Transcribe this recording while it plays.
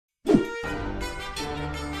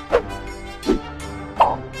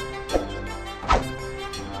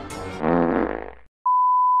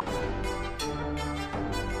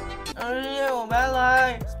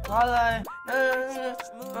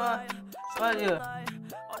Smile.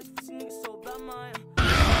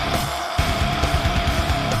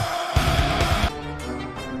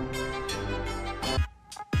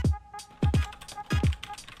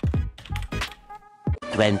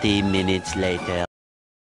 20 minutes later.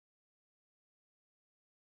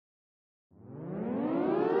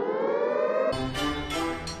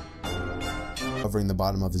 Covering the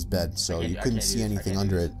bottom of his bed, so you couldn't see anything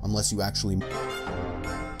under it unless you actually...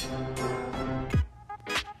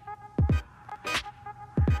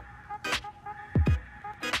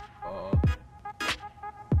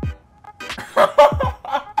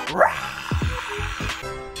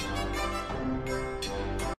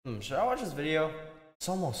 Should I watch this video? It's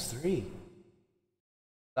almost 3.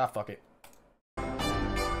 Ah, fuck it.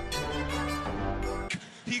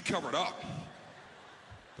 He covered up,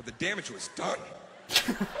 but the damage was done.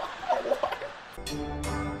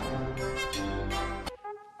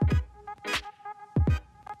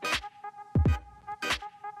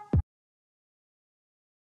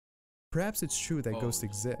 Perhaps it's true that ghosts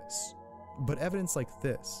exist, but evidence like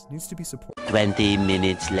this needs to be supported. 20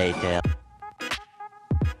 minutes later.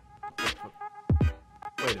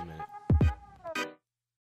 Wait a minute.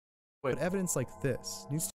 But evidence like this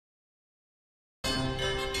needs to...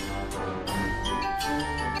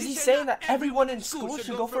 Is he saying that everyone in school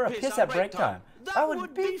should go for a piss at break time? That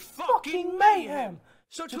would be fucking mayhem!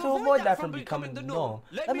 So to avoid that from becoming the norm,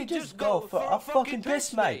 let me just go for a fucking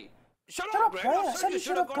piss, mate. Shut up, Ray. I said you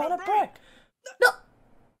should have gone at break. No!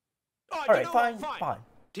 Alright, fine.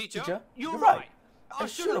 Teacher, you're right. I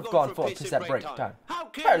should have gone for a piss at break time. How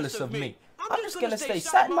careless of me. I'm just gonna stay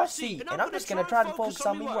sat in my seat and I'm just gonna try to focus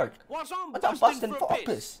on me work. But I'm busting for a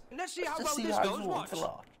piss. Let's see how it goes with the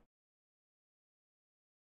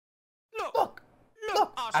Look,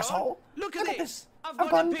 asshole. Look at this. I've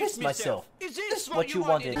gone and pissed myself. Is this what you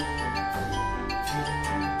wanted?